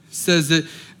 says that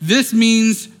this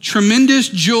means tremendous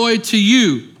joy to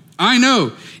you. I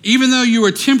know, even though you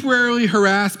were temporarily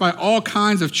harassed by all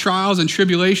kinds of trials and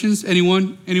tribulations.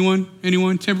 Anyone?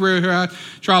 Temporary harassed,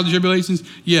 trials and tribulations?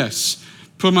 Yes.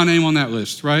 Put my name on that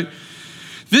list, right?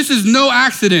 This is no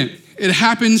accident. It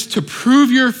happens to prove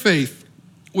your faith,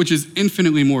 which is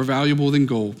infinitely more valuable than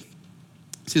gold.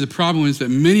 See, the problem is that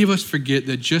many of us forget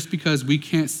that just because we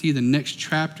can't see the next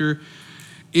chapter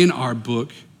in our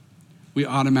book, we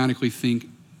automatically think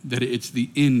that it's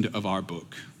the end of our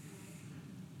book.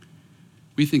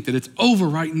 We think that it's over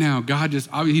right now. God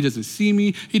he doesn't see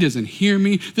me. He doesn't hear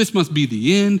me. This must be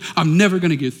the end. I'm never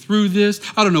going to get through this.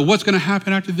 I don't know what's going to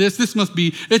happen after this.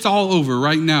 It's all over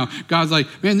right now. God's like,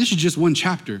 man, this is just one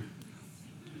chapter.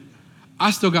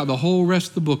 I still got the whole rest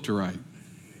of the book to write.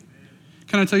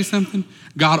 Can I tell you something?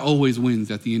 God always wins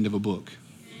at the end of a book.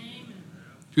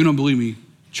 If you don't believe me,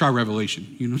 try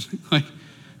Revelation. You know what I'm saying? Like,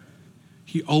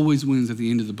 he always wins at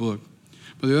the end of the book.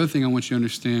 But the other thing I want you to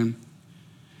understand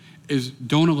is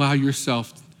don't allow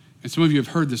yourself, and some of you have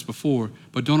heard this before,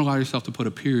 but don't allow yourself to put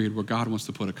a period where God wants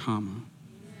to put a comma.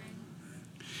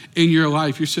 In your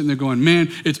life, you're sitting there going, man,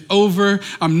 it's over.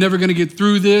 I'm never going to get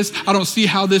through this. I don't see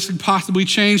how this could possibly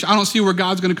change. I don't see where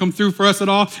God's going to come through for us at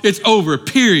all. It's over,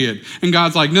 period. And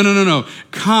God's like, no,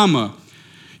 comma.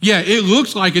 Yeah, it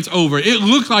looks like it's over. It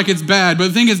looks like it's bad. But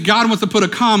the thing is, God wants to put a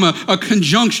comma, a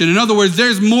conjunction. In other words,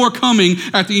 there's more coming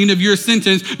at the end of your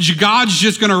sentence. God's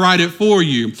just going to write it for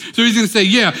you. So he's going to say,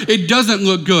 yeah, it doesn't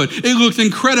look good. It looks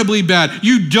incredibly bad.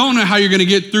 You don't know how you're going to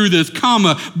get through this,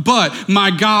 comma, but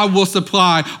my God will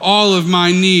supply all of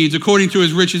my needs according to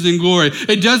his riches and glory.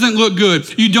 It doesn't look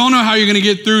good. You don't know how you're going to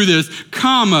get through this,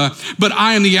 comma, but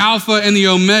I am the Alpha and the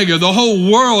Omega. The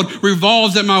whole world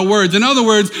revolves at my words. In other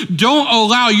words, don't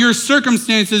allow your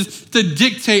circumstances to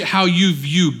dictate how you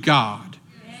view God.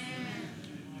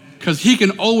 Because he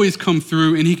can always come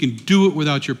through and he can do it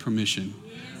without your permission.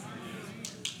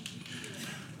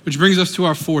 Which brings us to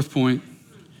our fourth point.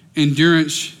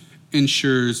 Endurance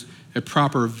ensures a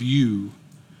proper view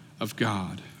of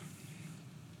God.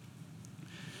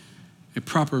 A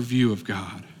proper view of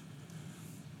God.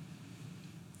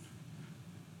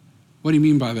 What do you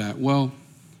mean by that? Well,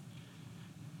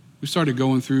 we started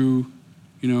going through,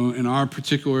 in our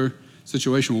particular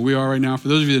situation where we are right now. For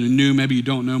those of you that are new, maybe you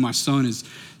don't know, my son is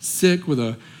sick with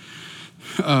a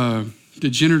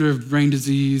degenerative brain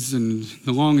disease, and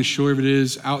the long and short of it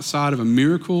is, outside of a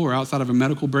miracle or outside of a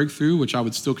medical breakthrough, which I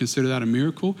would still consider that a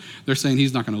miracle, they're saying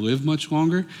he's not going to live much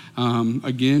longer.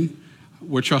 Again,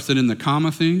 we're trusted in the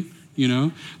comma thing.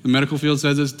 The medical field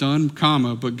says it's done,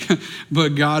 comma, but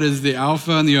God is the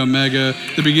Alpha and the Omega,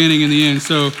 the beginning and the end.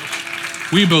 So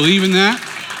we believe in that.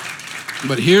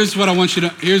 But here's what I want you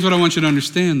to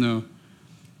understand though,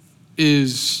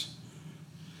 is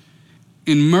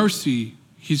in mercy,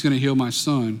 he's going to heal my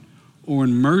son, or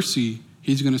in mercy,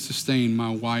 he's going to sustain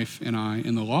my wife and I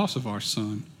in the loss of our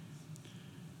son.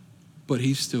 But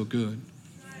he's still good.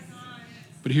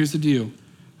 But here's the deal.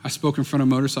 I spoke in front of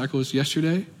motorcyclists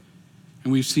yesterday,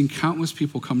 and we've seen countless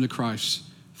people come to Christ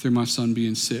through my son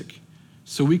being sick.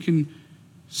 So we can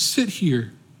sit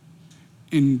here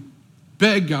and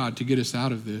beg God to get us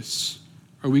out of this,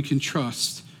 or we can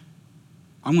trust,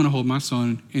 I'm going to hold my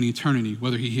son in eternity,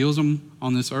 whether he heals him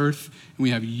on this earth and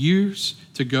we have years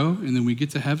to go and then we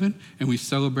get to heaven and we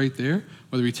celebrate there,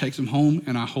 whether he takes him home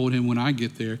and I hold him when I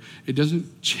get there. It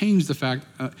doesn't change the fact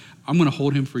I'm going to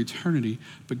hold him for eternity.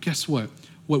 But guess what?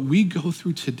 What we go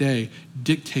through today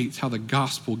dictates how the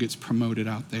gospel gets promoted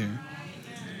out there.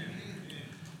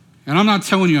 And I'm not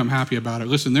telling you I'm happy about it.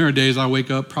 Listen, there are days I wake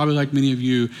up, probably like many of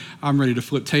you, I'm ready to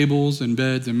flip tables and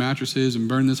beds and mattresses and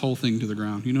burn this whole thing to the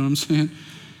ground. You know what I'm saying?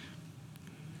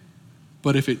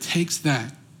 But if it takes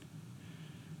that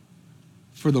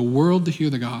for the world to hear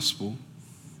the gospel,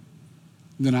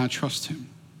 then I trust him.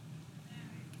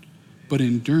 But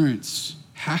endurance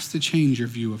has to change your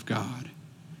view of God.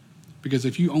 Because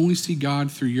if you only see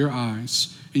God through your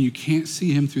eyes and you can't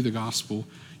see him through the gospel,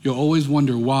 you'll always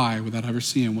wonder why without ever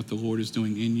seeing what the Lord is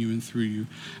doing in you and through you.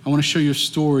 I want to show you a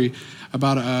story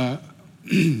about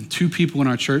two people in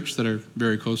our church that are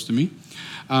very close to me.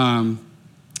 And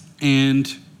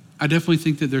I definitely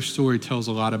think that their story tells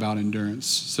a lot about endurance.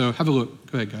 So have a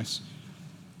look. Go ahead, guys.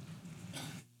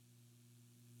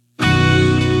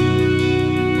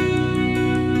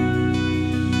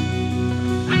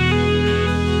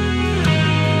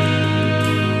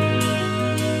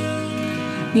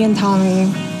 Me and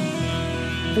Tommy,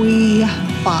 we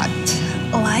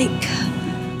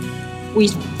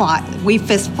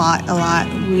fist fought a lot.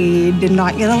 We did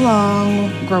not get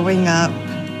along growing up.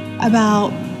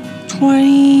 About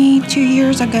 22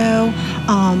 years ago,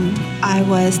 I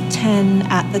was 10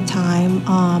 at the time.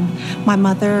 My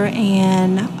mother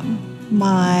and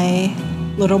my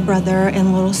little brother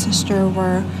and little sister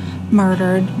were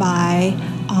murdered by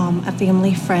a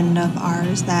family friend of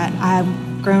ours that I've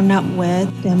grown up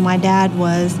with. And my dad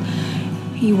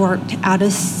he worked out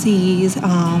of seas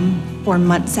for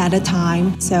months at a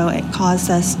time. So it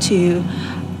caused us to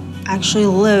actually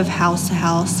live house to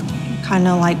house, kind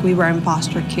of like we were in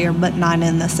foster care, but not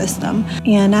in the system.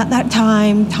 And at that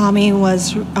time, Tommy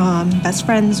was best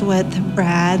friends with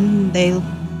Brad. They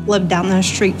lived down the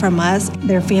street from us.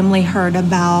 Their family heard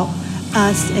about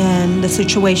us and the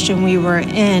situation we were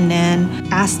in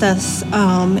and asked us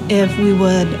if we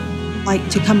would like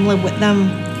to come live with them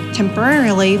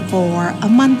temporarily for a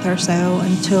month or so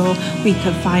until we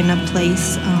could find a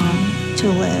place to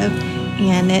live.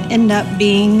 And it ended up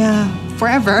being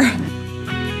forever.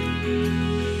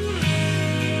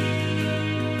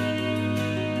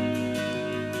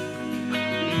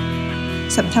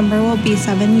 September will be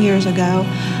 7 years ago.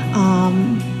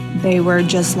 They were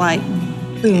just like,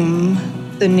 boom,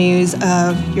 the news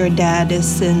of your dad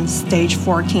is in stage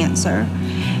 4 cancer.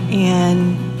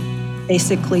 And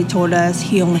basically told us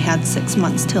he only had 6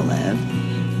 months to live.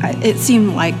 It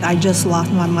seemed like I just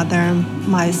lost my mother,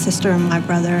 my sister, and my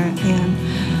brother. And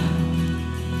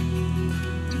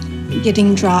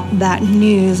getting dropped that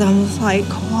news, I was like,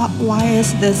 why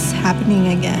is this happening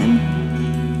again?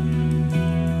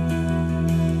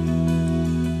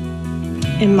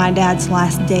 In my dad's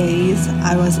last days,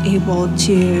 I was able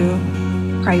to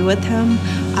pray with him.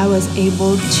 I was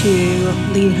able to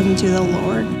lead him to the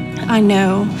Lord. I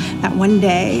know that one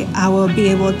day I will be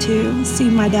able to see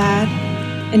my dad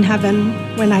in heaven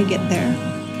when I get there.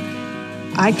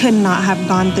 I could not have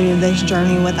gone through this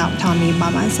journey without Tommy by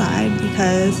my side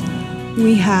because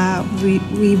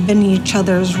we've been each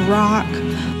other's rock.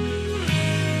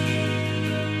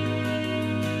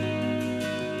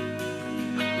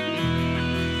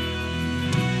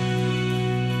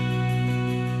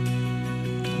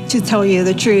 To tell you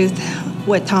the truth,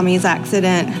 with Tommy's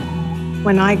accident,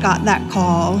 when I got that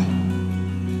call,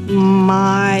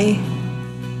 my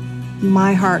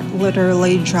heart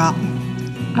literally dropped.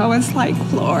 I was like,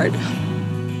 Lord,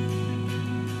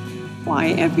 why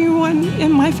everyone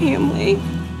in my family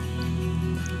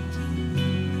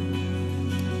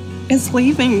is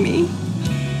leaving me?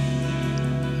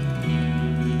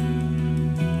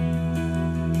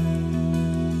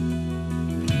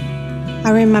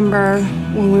 I remember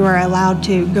when we were allowed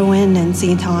to go in and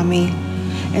see Tommy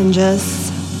and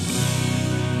just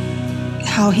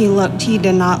how he looked. He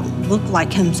did not look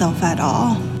like himself at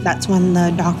all. That's when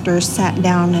the doctors sat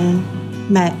down and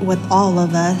met with all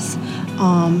of us.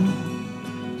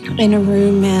 in a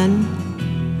room and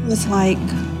was like,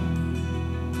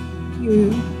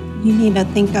 you need to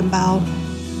think about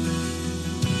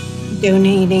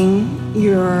donating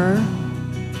your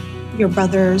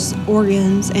brother's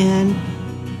organs and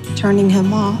turning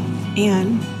him off.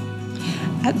 And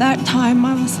at that time,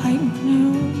 I was like,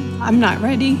 no, I'm not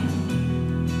ready.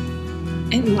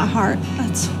 In my heart,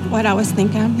 that's what I was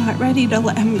thinking. I'm not ready to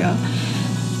let him go.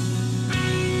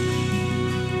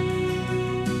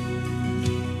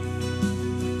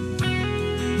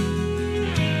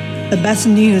 The best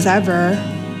news ever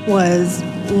was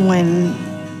when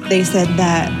they said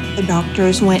that the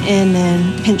doctors went in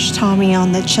and pinched Tommy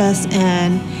on the chest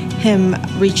and him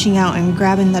reaching out and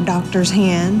grabbing the doctor's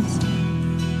hands.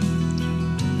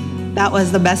 That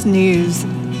was the best news.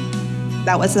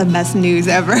 That was the best news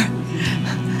ever.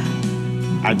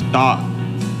 I thought,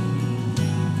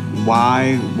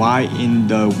 why in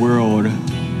the world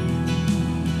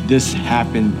this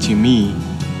happened to me?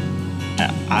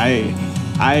 I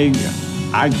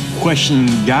questioned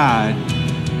God.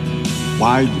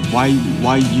 Why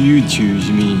you choose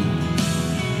me?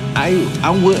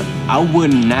 I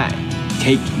would not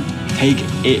take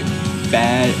it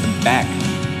back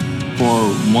for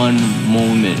one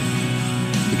moment,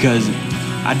 because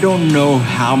I don't know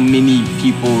how many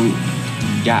people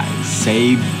got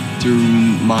saved through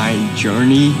my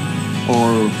journey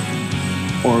or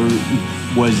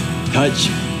was touched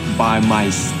by my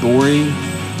story.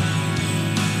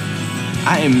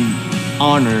 I am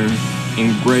honored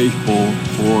and grateful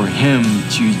for him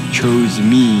to choose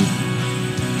me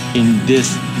in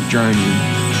this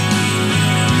journey.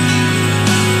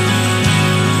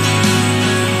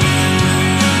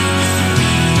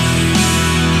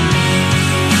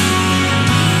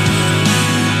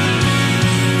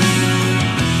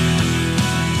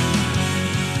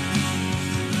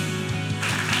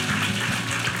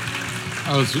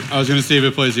 I was gonna see if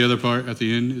it plays the other part at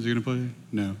the end. Is it gonna play?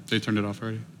 No, they turned it off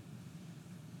already.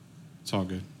 It's all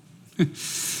good.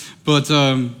 But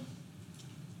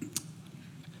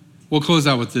we'll close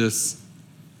out with this.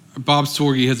 Bob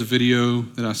Sorge has a video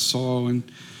that I saw, and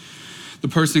the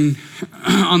person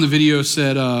on the video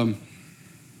said,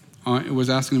 was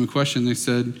asking him a question. They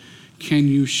said, "Can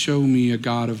you show me a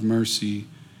God of mercy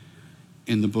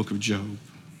in the book of Job?"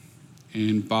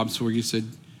 And Bob Sorge said,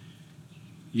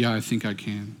 "Yeah, I think I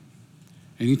can."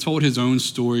 And he told his own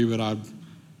story, but I'm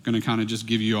going to kind of just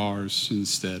give you ours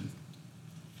instead.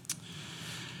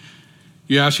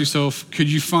 You ask yourself, could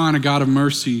you find a God of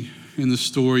mercy in the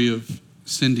story of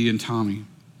Cindy and Tommy?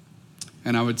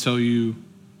 And I would tell you,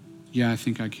 yeah, I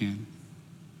think I can.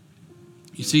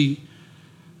 You see,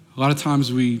 a lot of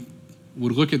times we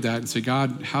would look at that and say,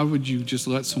 God, how would you just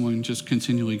let someone just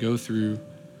continually go through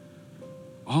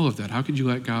all of that? How could you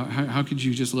let God, how could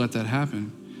you just let that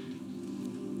happen?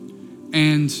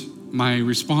 And my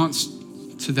response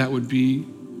to that would be,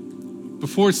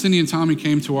 before Cindy and Tommy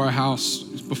came to our house,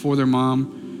 before their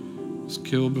mom was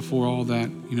killed, before all that,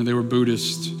 they were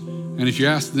Buddhist. And if you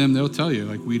ask them, they'll tell you,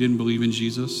 we didn't believe in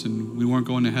Jesus and we weren't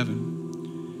going to heaven.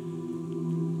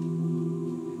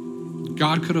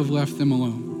 God could have left them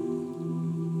alone.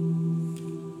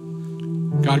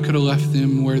 God could have left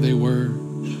them where they were.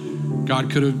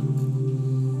 God could have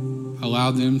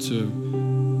allowed them to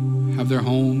have their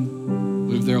home,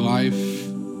 live their life,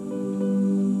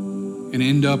 and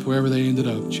end up wherever they ended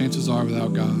up, chances are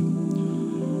without God.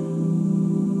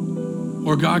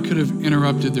 Or God could have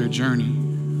interrupted their journey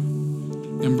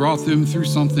and brought them through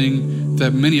something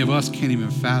that many of us can't even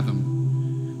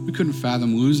fathom. We couldn't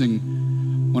fathom losing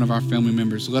one of our family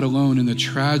members, let alone in the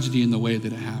tragedy in the way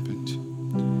that it happened.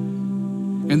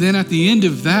 And then at the end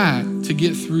of that, to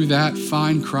get through that,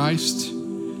 find Christ,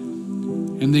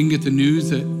 and then get the news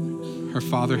that her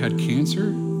father had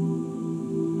cancer.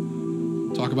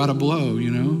 Talk about a blow,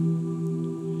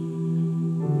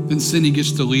 Then Cindy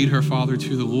gets to lead her father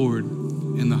to the Lord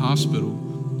in the hospital.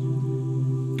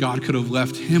 God could have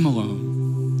left him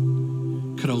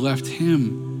alone, could have left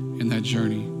him in that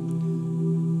journey,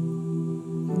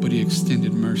 but he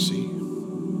extended mercy.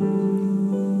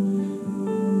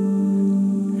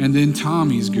 And then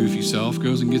Tommy's goofy self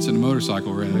goes and gets in a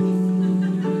motorcycle wreck.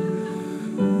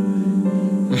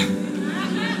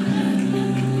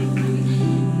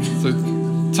 So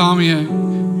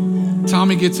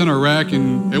Tommy gets in a wreck,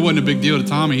 and it wasn't a big deal to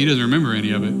Tommy. He doesn't remember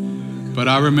any of it. But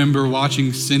I remember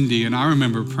watching Cindy, and I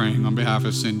remember praying on behalf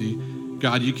of Cindy,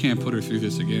 God, you can't put her through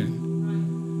this again.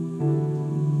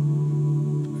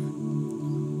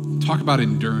 Talk about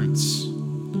endurance.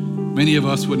 Many of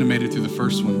us wouldn't have made it through the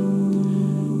first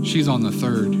one. She's on the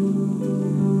third.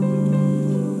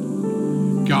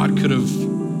 God could have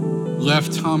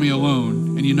left Tommy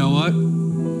alone And you know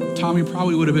what? Tommy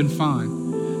probably would have been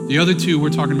fine. The other two,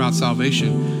 we're talking about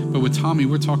salvation. But with Tommy,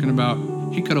 we're talking about,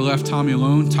 he could have left Tommy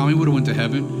alone. Tommy would have went to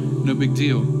heaven. No big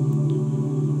deal.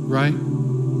 Right?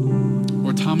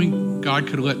 Or God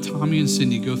could have let Tommy and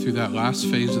Cindy go through that last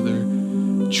phase of their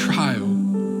trial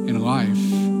in life.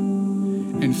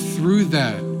 And through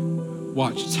that,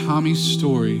 watch Tommy's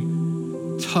story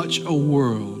touch a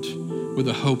world with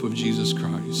the hope of Jesus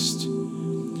Christ.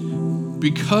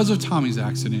 Because of Tommy's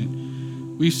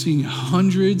accident, we've seen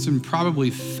hundreds and probably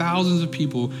thousands of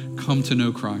people come to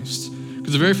know Christ.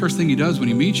 Because the very first thing he does when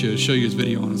he meets you is show you his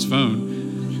video on his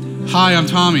phone. Hi, I'm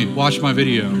Tommy, watch my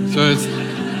video.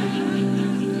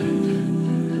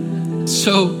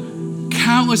 So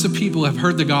countless of people have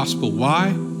heard the gospel.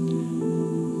 Why?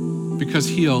 Because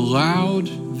he allowed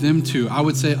them to. I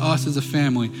would say us as a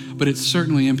family, but it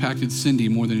certainly impacted Cindy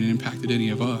more than it impacted any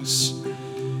of us.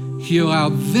 He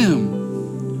allowed them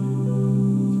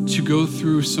to go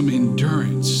through some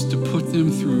endurance, to put them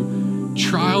through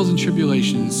trials and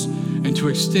tribulations, and to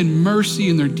extend mercy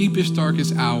in their deepest,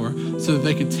 darkest hour so that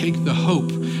they could take the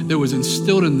hope that was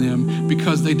instilled in them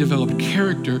because they developed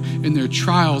character in their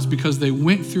trials, because they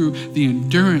went through the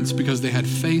endurance, because they had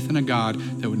faith in a God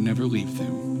that would never leave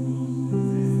them.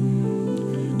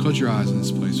 Close your eyes in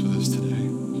this place with us today.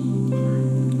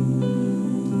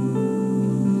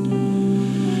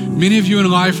 Many of you in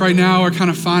life right now are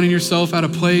kind of finding yourself at a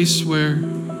place where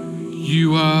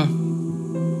you're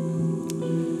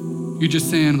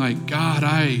just saying like, God,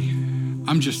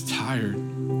 I'm just tired.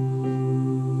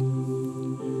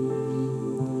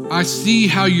 I see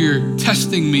how you're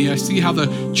testing me. I see how the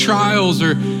trials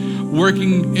are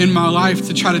working in my life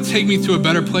to try to take me to a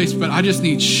better place, but I just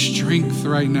need strength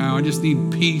right now. I just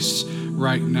need peace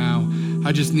right now.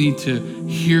 I just need to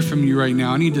hear from you right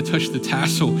now. I need to touch the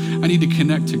tassel. I need to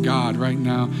connect to God right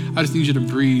now. I just need you to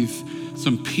breathe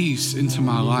some peace into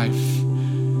my life.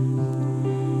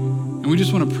 And we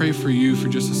just want to pray for you for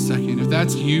just a second. If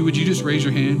that's you, would you just raise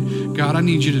your hand? God, I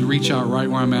need you to reach out right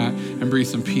where I'm at and breathe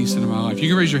some peace into my life. You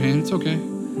can raise your hand, it's okay.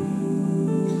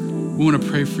 We want to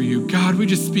pray for you. God, we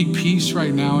just speak peace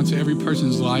right now into every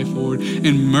person's life, Lord,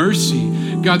 and mercy.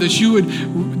 God, that you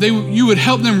would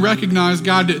help them recognize,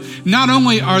 God, that not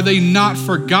only are they not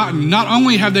forgotten, not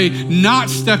only have they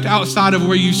not stepped outside of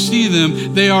where you see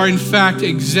them, they are in fact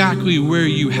exactly where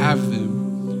you have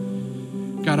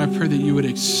them. God, I pray that you would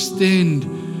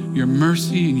extend your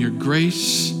mercy and your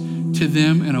grace to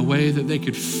them in a way that they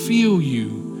could feel you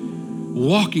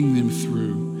walking them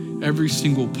through every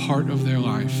single part of their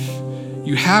life.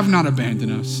 You have not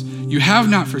abandoned us. You have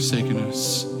not forsaken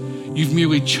us. You've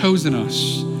merely chosen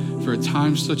us for a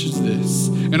time such as this.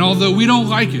 And although we don't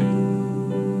like it,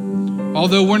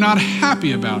 although we're not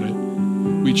happy about it,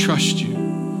 we trust you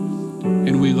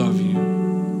and we love you.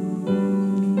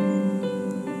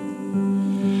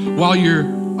 While your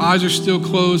eyes are still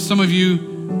closed, some of you,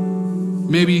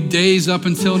 maybe days up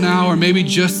until now, or maybe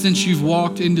just since you've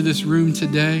walked into this room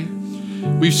today,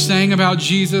 we've sang about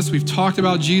Jesus. We've talked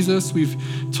about Jesus. We've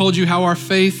told you how our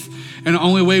faith and the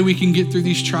only way we can get through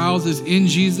these trials is in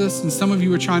Jesus. And some of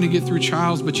you are trying to get through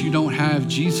trials, but you don't have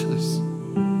Jesus.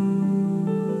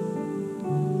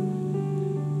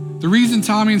 The reason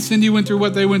Tommy and Cindy went through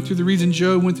what they went through, the reason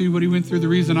Joe went through what he went through, the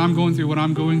reason I'm going through what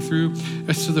I'm going through,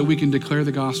 is so that we can declare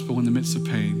the gospel in the midst of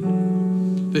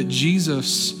pain. That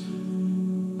Jesus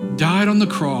died on the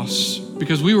cross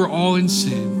because we were all in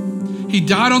sin. He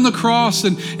died on the cross,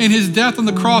 and in his death on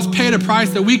the cross paid a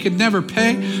price that we could never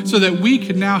pay so that we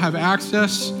could now have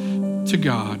access to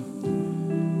God.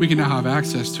 We can now have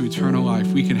access to eternal life.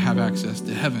 We can have access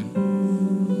to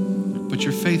heaven. But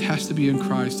your faith has to be in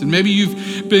Christ. And maybe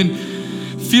you've been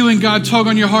feeling God tug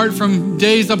on your heart from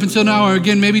days up until now, or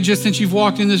again, maybe just since you've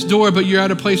walked in this door, but you're at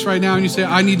a place right now and you say,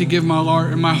 I need to give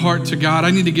my heart to God.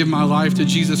 I need to give my life to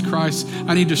Jesus Christ.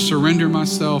 I need to surrender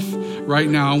myself right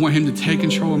now. I want him to take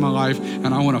control of my life,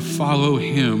 and I want to follow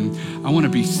him. I want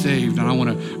to be saved, and I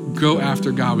want to go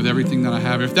after God with everything that I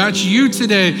have. If that's you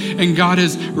today, and God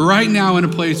is right now in a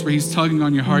place where he's tugging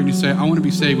on your heart, and you say, I want to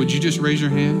be saved, would you just raise your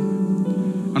hand?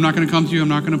 I'm not going to come to you. I'm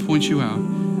not going to point you out.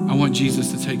 I want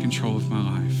Jesus to take control of my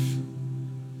life.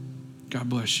 God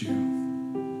bless you.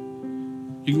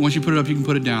 Once you put it up, you can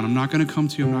put it down. I'm not going to come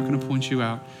to you. I'm not going to point you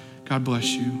out. God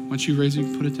bless you. Once you raise it, you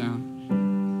can put it down.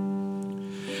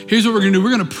 Here's what we're going to do.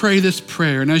 We're going to pray this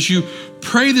prayer. And as you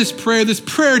pray this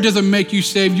prayer doesn't make you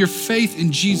saved. Your faith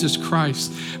in Jesus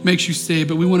Christ makes you saved.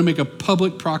 But we want to make a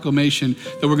public proclamation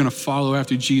that we're going to follow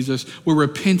after Jesus. We're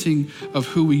repenting of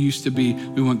who we used to be.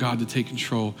 We want God to take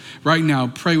control. Right now,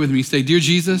 pray with me. Say, Dear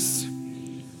Jesus,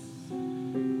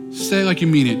 say it like you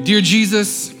mean it. Dear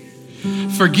Jesus,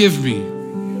 forgive me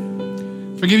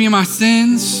Forgive me of my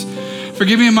sins.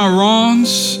 Forgive me of my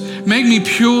wrongs. Make me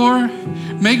pure.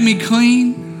 Make me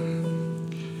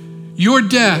clean. Your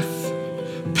death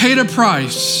paid a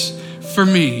price for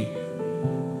me.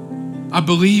 I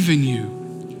believe in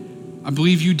you. I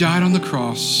believe you died on the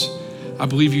cross. I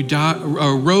believe you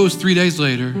rose 3 days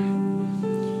later.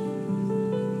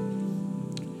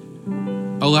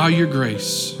 Allow your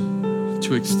grace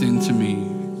to extend to me.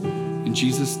 In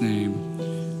Jesus' name,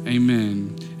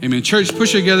 amen. Amen. Church,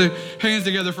 push together, hands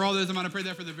together for all those. I'm going to pray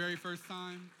that for the very first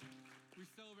time.